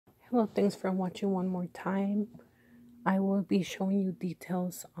Hello, thanks for watching one more time. I will be showing you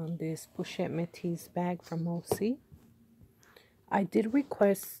details on this Pochette Metis bag from OC. I did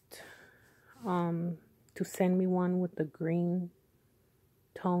request to send me one with the green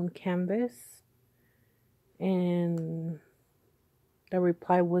tone canvas, and the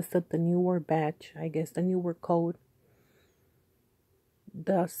reply was that the newer batch, I guess the newer code,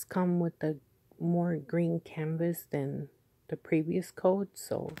 does come with the more green canvas than the previous code,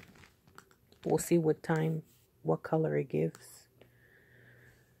 so we'll see what color it gives.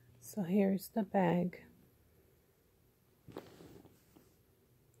 So here's the bag.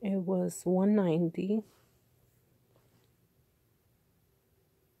 It was $190.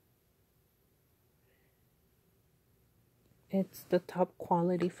 It's the top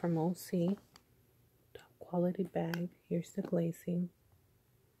quality from OC. Top quality bag. Here's the glazing.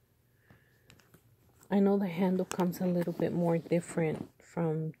 I know the handle comes a little bit more different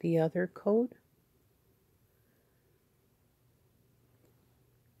from the other code.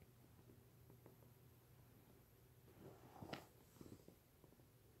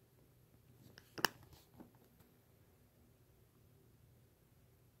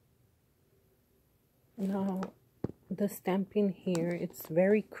 Now, the stamping here, it's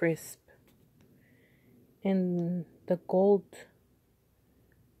very crisp, and the gold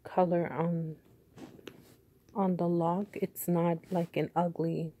color on the log, it's not like an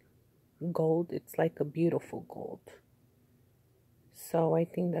ugly gold, it's like a beautiful gold. So I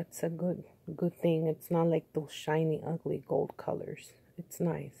think that's a good thing. It's not like those shiny ugly gold colors. It's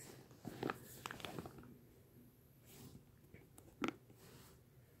nice.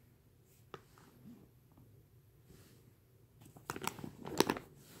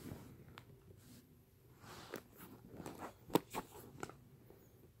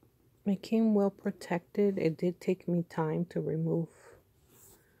 It came well protected. It did take me time to remove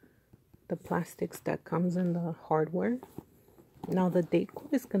the plastics that comes in the hardware. Now the date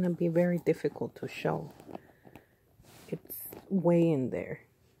code is going to be very difficult to show. It's way in there.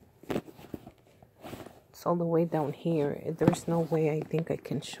 It's all the way down here. There's no way I think I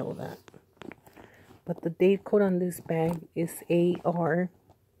can show that. But the date code on this bag is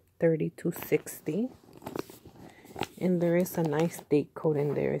AR3260. And there is a nice date code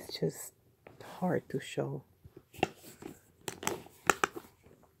in there. It's just hard to show.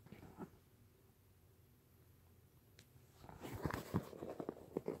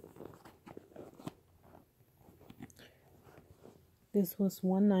 This was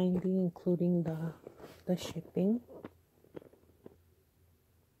 $190, including the shipping.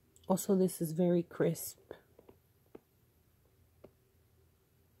 Also, this is very crisp.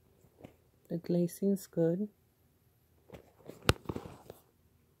 The glazing's good.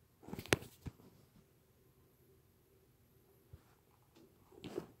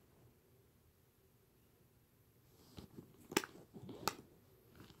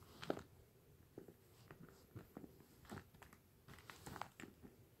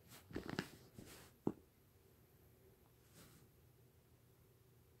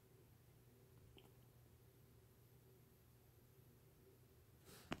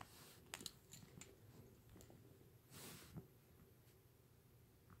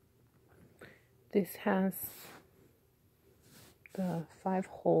 This has the 5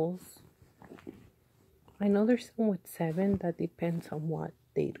 holes. I know there's some with 7. That depends on what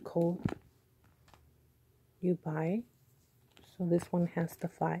date code you buy. So this one has the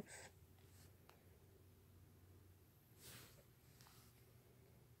 5.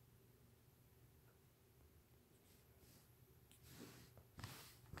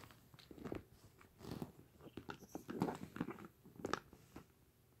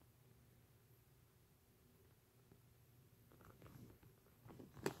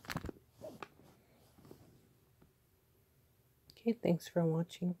 Okay, thanks for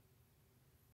watching.